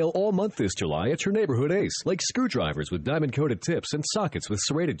on sale all month this July at your neighborhood Ace, like screwdrivers with diamond-coated tips and sockets with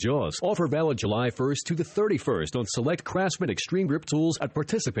serrated jaws. Offer valid July 1st to the 31st on select Craftsman Extreme Grip tools at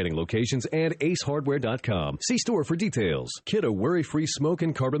participating locations and acehardware.com. See store for details. Kidde worry-free smoke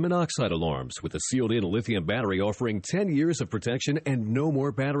and carbon monoxide alarms with a sealed-in lithium battery offering 10 years of protection and no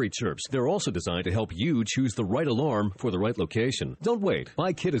more battery chirps. They're also designed to help you choose the right alarm for the right location. Don't wait.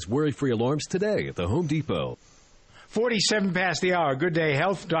 Buy Kidde's worry-free alarms today at the Home Depot. 47 past the hour. Good Day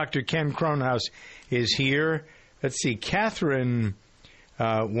Health. Dr. Ken Kronhaus is here. Let's see. Catherine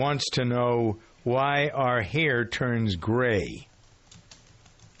wants to know why our hair turns gray.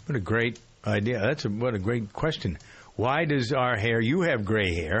 What a great idea. What a great question. Why does our hair, you have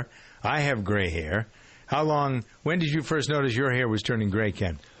gray hair, I have gray hair. When did you first notice your hair was turning gray,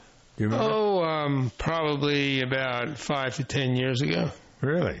 Ken? Do you remember? Probably about 5 to 10 years ago.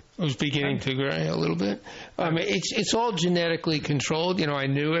 Really? It was beginning to gray a little bit. It's all genetically controlled. You know, I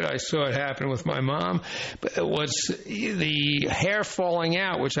knew it. I saw it happen with my mom. But it was the hair falling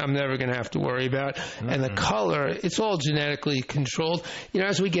out, which I'm never going to have to worry about, and the color, it's all genetically controlled. You know,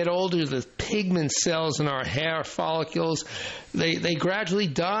 as we get older, the pigment cells in our hair follicles, they gradually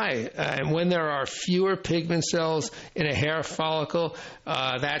die. And when there are fewer pigment cells in a hair follicle,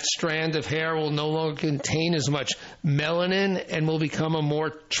 that strand of hair will no longer contain as much melanin and will become a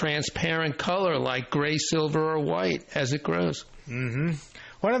more transparent color like gray, silver, or white as it grows. Mm-hmm.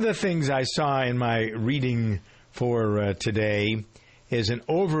 One of the things I saw in my reading for today is an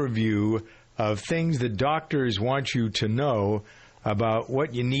overview of things that doctors want you to know about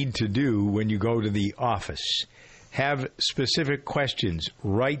what you need to do when you go to the office. Have specific questions.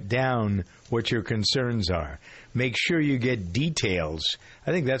 Write down what your concerns are. Make sure you get details.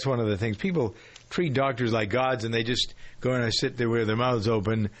 I think that's one of the things. People treat doctors like gods, and they just go and sit there with their mouths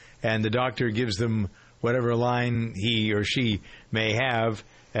open, and the doctor gives them whatever line he or she may have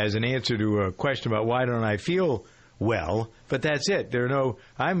as an answer to a question about why don't I feel well, but that's it. You know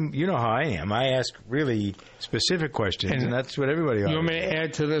how I am. I ask really specific questions, and that's what everybody You want me to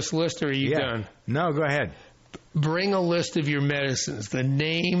add to this list, or are you done? No, go ahead. Bring a list of your medicines, the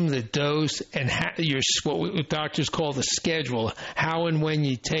name, the dose, and what doctors call the schedule, how and when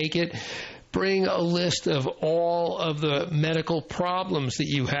you take it. Bring a list of all of the medical problems that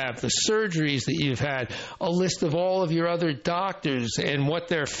you have, the surgeries that you've had, a list of all of your other doctors and what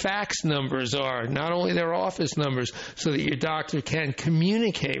their fax numbers are, not only their office numbers, so that your doctor can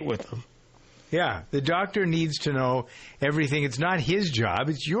communicate with them. Yeah, the doctor needs to know everything. It's not his job.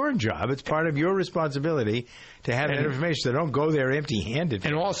 It's your job. It's part of your responsibility to have that information. So don't go there empty-handed.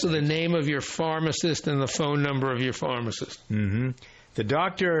 And also the name of your pharmacist and the phone number of your pharmacist. Mm-hmm. The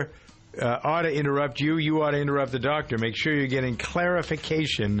doctor ought to interrupt you. You ought to interrupt the doctor. Make sure you're getting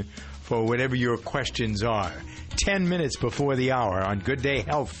clarification for whatever your questions are. 10 minutes before the hour on Good Day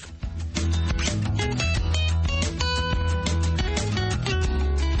Health.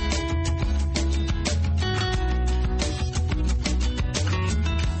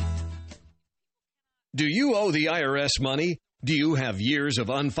 Do you owe the IRS money? Do you have years of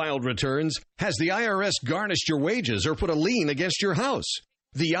unfiled returns? Has the IRS garnished your wages or put a lien against your house?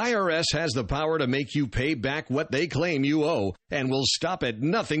 The IRS has the power to make you pay back what they claim you owe and will stop at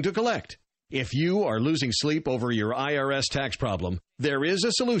nothing to collect. If you are losing sleep over your IRS tax problem, there is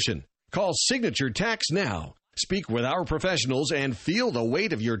a solution. Call Signature Tax now. Speak with our professionals and feel the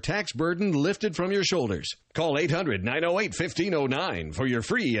weight of your tax burden lifted from your shoulders. Call 800-908-1509 for your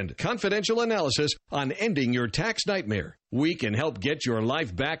free and confidential analysis on ending your tax nightmare. We can help get your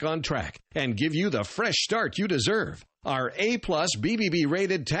life back on track and give you the fresh start you deserve. Our A-plus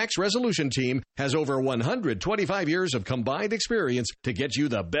BBB-rated tax resolution team has over 125 years of combined experience to get you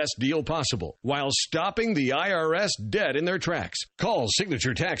the best deal possible while stopping the IRS dead in their tracks. Call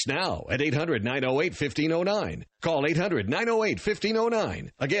Signature Tax now at 800-908-1509. Call 800-908-1509.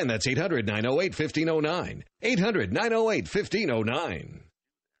 Again, that's 800-908-1509. 800-908-1509.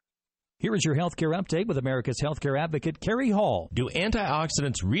 Here is your healthcare update with America's healthcare advocate, Kerry Hall. Do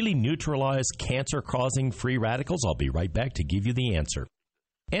antioxidants really neutralize cancer-causing free radicals? I'll be right back to give you the answer.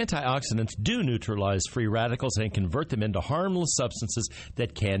 Antioxidants do neutralize free radicals and convert them into harmless substances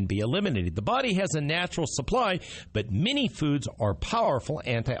that can be eliminated. The body has a natural supply, but many foods are powerful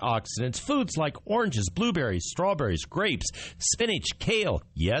antioxidants. Foods like oranges, blueberries, strawberries, grapes, spinach, kale,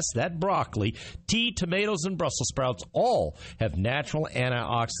 yes, that broccoli, tea, tomatoes, and Brussels sprouts all have natural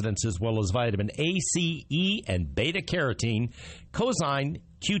antioxidants as well as vitamin A, C, E, and beta-carotene, coenzyme,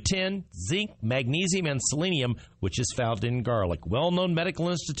 Q10, zinc, magnesium, and selenium, which is found in garlic. Well-known medical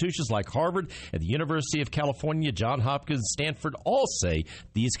institutions like Harvard and the University of California, Johns Hopkins, Stanford all say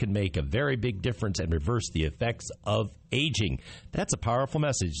these can make a very big difference and reverse the effects of aging. That's a powerful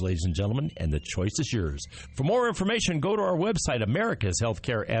message, ladies and gentlemen, and the choice is yours. For more information, go to our website,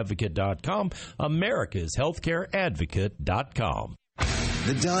 americashealthcareadvocate.com, americashealthcareadvocate.com.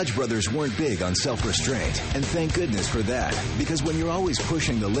 The Dodge brothers weren't big on self-restraint, and thank goodness for that, because when you're always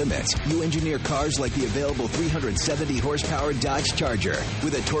pushing the limits, you engineer cars like the available 370-horsepower Dodge Charger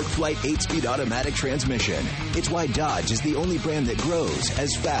with a Torque Flight 8-speed automatic transmission. It's why Dodge is the only brand that grows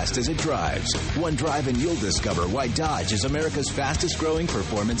as fast as it drives. One drive and you'll discover why Dodge is America's fastest-growing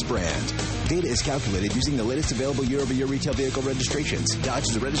performance brand. Data is calculated using the latest available year-over-year retail vehicle registrations. Dodge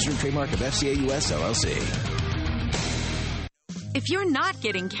is a registered trademark of FCA US LLC. If you're not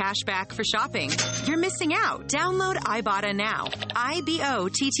getting cash back for shopping, you're missing out. Download Ibotta now.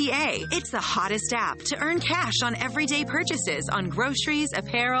 IBOTTA. It's the hottest app to earn cash on everyday purchases on groceries,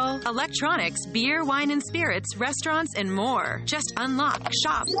 apparel, electronics, beer, wine and spirits, restaurants, and more. Just unlock,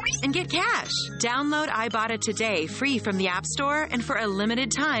 shop, and get cash. Download Ibotta today, free from the App Store, and for a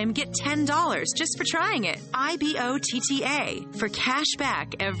limited time, get $10 just for trying it. IBOTTA. For cash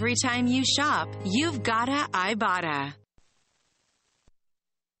back every time you shop, you've gotta Ibotta.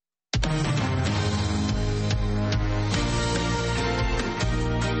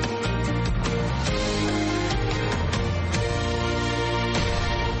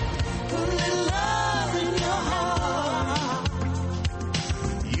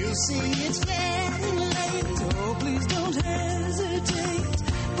 See, it's getting late. Oh, please don't hesitate.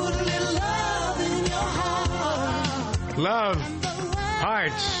 Put a little love in your heart. Love,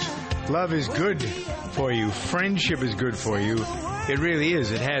 hearts. Love is good for you. Friendship is good for you. It really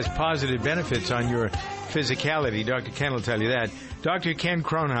is. It has positive benefits on your physicality. Dr. Ken will tell you that. Dr. Ken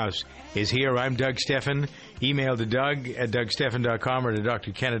Kronhaus is here. I'm Doug Steffen. Email to Doug at DougSteffen.com or to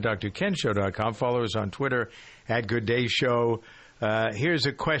Dr. Ken at DrKenShow.com. Follow us on Twitter at Good Day Show. Here's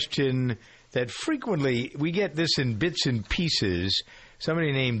a question that frequently we get this in bits and pieces.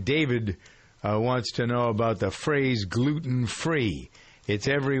 Somebody named David wants to know about the phrase gluten-free. It's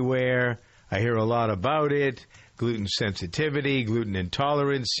everywhere. I hear a lot about it. Gluten sensitivity, gluten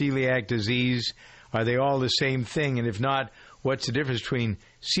intolerance, celiac disease. Are they all the same thing? And if not, what's the difference between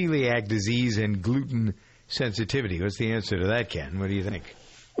celiac disease and gluten sensitivity? What's the answer to that, Ken? What do you think?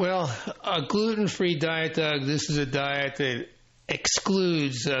 Well, a gluten-free diet, Doug, this is a diet that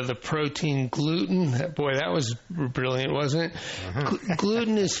excludes the protein gluten. Boy, that was brilliant, wasn't it?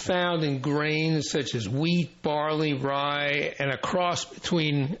 Gluten is found in grains such as wheat, barley, rye, and a cross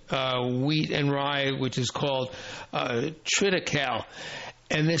between wheat and rye, which is called triticale.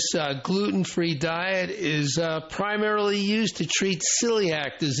 And this gluten-free diet is primarily used to treat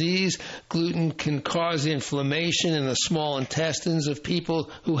celiac disease. Gluten can cause inflammation in the small intestines of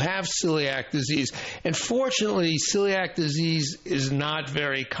people who have celiac disease. And fortunately, celiac disease is not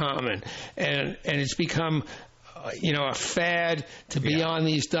very common. And it's become, a fad to be on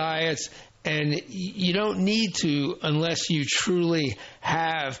these diets. And you don't need to unless you truly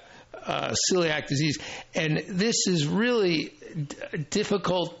have celiac disease. And this is really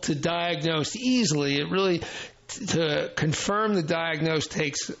difficult to diagnose easily. It really, to confirm the diagnosis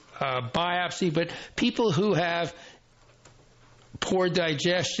takes biopsy, but people who have poor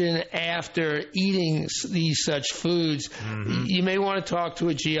digestion after eating these such foods, you may want to talk to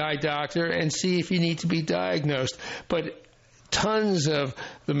a GI doctor and see if you need to be diagnosed. But tons of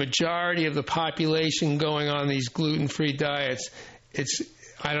the majority of the population going on these gluten-free diets,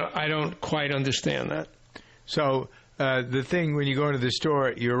 I don't quite understand that. So the thing when you go into the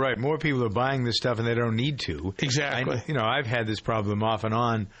store, you're right. More people are buying this stuff and they don't need to. Exactly. I've had this problem off and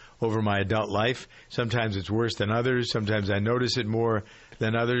on over my adult life. Sometimes it's worse than others. Sometimes I notice it more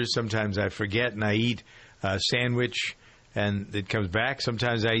than others. Sometimes I forget and I eat a sandwich and it comes back.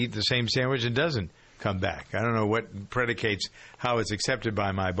 Sometimes I eat the same sandwich and it doesn't come back. I don't know what predicates how it's accepted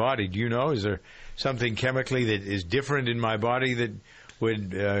by my body. Do you know? Is there something chemically that is different in my body that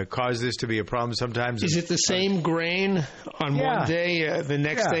would cause this to be a problem? Sometimes is it the same grain on one day, the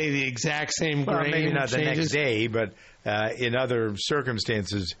next day the exact same grain? Maybe not changes? The next day, but in other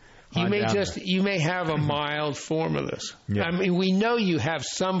circumstances. You may have a mild form of this. Yeah. I mean, we know you have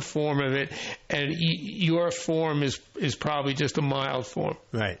some form of it, and your form is probably just a mild form.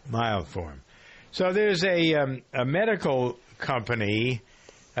 Right, mild form. So there's a medical company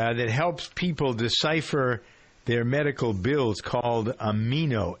that helps people decipher their medical bills called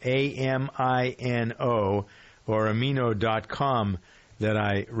Amino, A-M-I-N-O, or amino.com that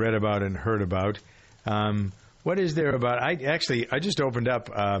I read about and heard about. What is there about? I just opened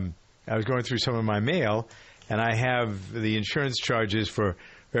up, I was going through some of my mail, and I have the insurance charges for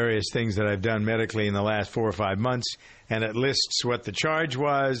various things that I've done medically in the last 4 or 5 months, and it lists what the charge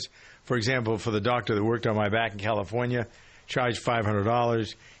was. For example, for the doctor that worked on my back in California, charged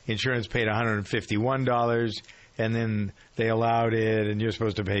 $500, insurance paid $151, and then they allowed it, and you're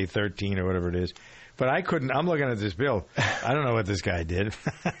supposed to pay $13 or whatever it is. But I couldn't. I'm looking at this bill. I don't know what this guy did.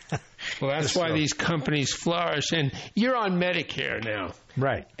 Well, that's why these companies flourish. And you're on Medicare now.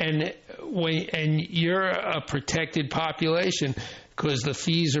 Right. And you're a protected population because the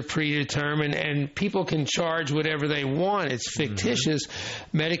fees are predetermined and people can charge whatever they want. It's fictitious.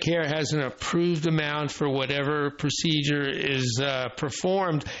 Medicare has an approved amount for whatever procedure is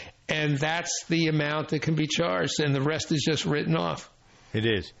performed, and that's the amount that can be charged, and the rest is just written off. It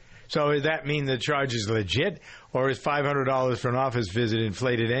is. So does that mean the charge is legit, or is $500 for an office visit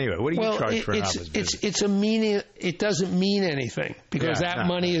inflated anyway? What do you charge for an office visit? It's a meaning. It doesn't mean anything because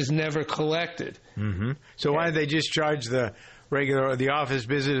money is never collected. Mm-hmm. So why don't they just charge the office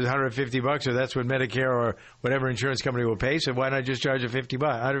visit is $150, or that's what Medicare or whatever insurance company will pay? So why not just charge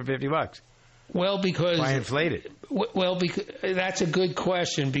 $150? Well, because why inflate it? Well, because that's a good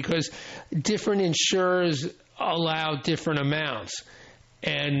question because different insurers allow different amounts.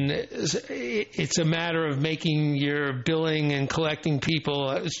 And it's a matter of making your billing and collecting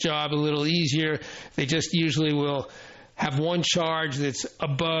people's job a little easier. They just usually will have one charge that's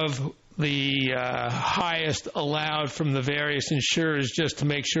above the highest allowed from the various insurers just to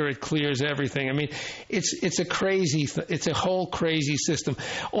make sure it clears everything. I mean, it's a whole crazy system.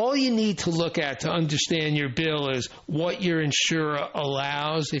 All you need to look at to understand your bill is what your insurer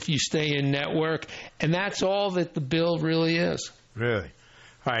allows if you stay in network, and that's all that the bill really is. Really?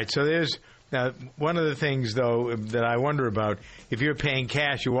 All right, so there's one of the things, though, that I wonder about. If you're paying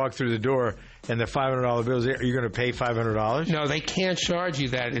cash, you walk through the door, and the $500 bills, are you going to pay $500? No, they can't charge you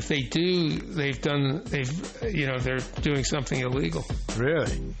that. If they do, they're doing something illegal.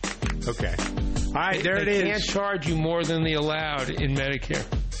 Really? Okay. All right, it is. They can't charge you more than the allowed in Medicare.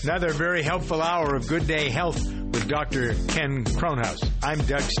 Another very helpful hour of Good Day Health with Dr. Ken Kronhaus. I'm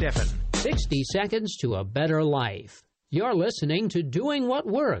Doug Steffen. 60 seconds to a better life. You're listening to Doing What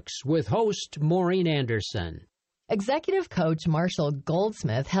Works with host Maureen Anderson. Executive coach Marshall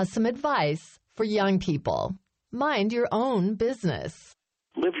Goldsmith has some advice for young people. Mind your own business.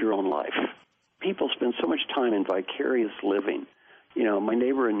 Live your own life. People spend so much time in vicarious living. You know, my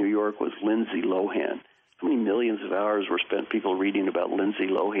neighbor in New York was Lindsay Lohan. How many millions of hours were spent people reading about Lindsay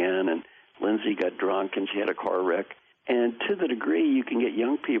Lohan, and Lindsay got drunk and she had a car wreck. And to the degree you can get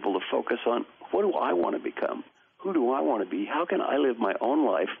young people to focus on, what do I want to become? Who do I want to be? How can I live my own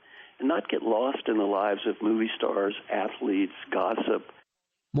life and not get lost in the lives of movie stars, athletes, gossip?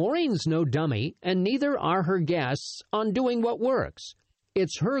 Maureen's no dummy, and neither are her guests on Doing What Works.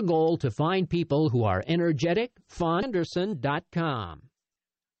 It's her goal to find people who are energetic. Anderson.com.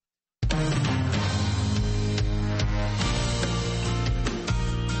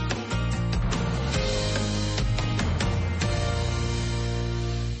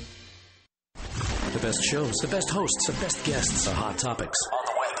 The best shows, the best hosts, the best guests, the hot topics. On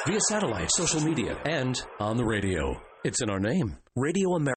the web, via satellite, social media, and on the radio. It's in our name. Radio America.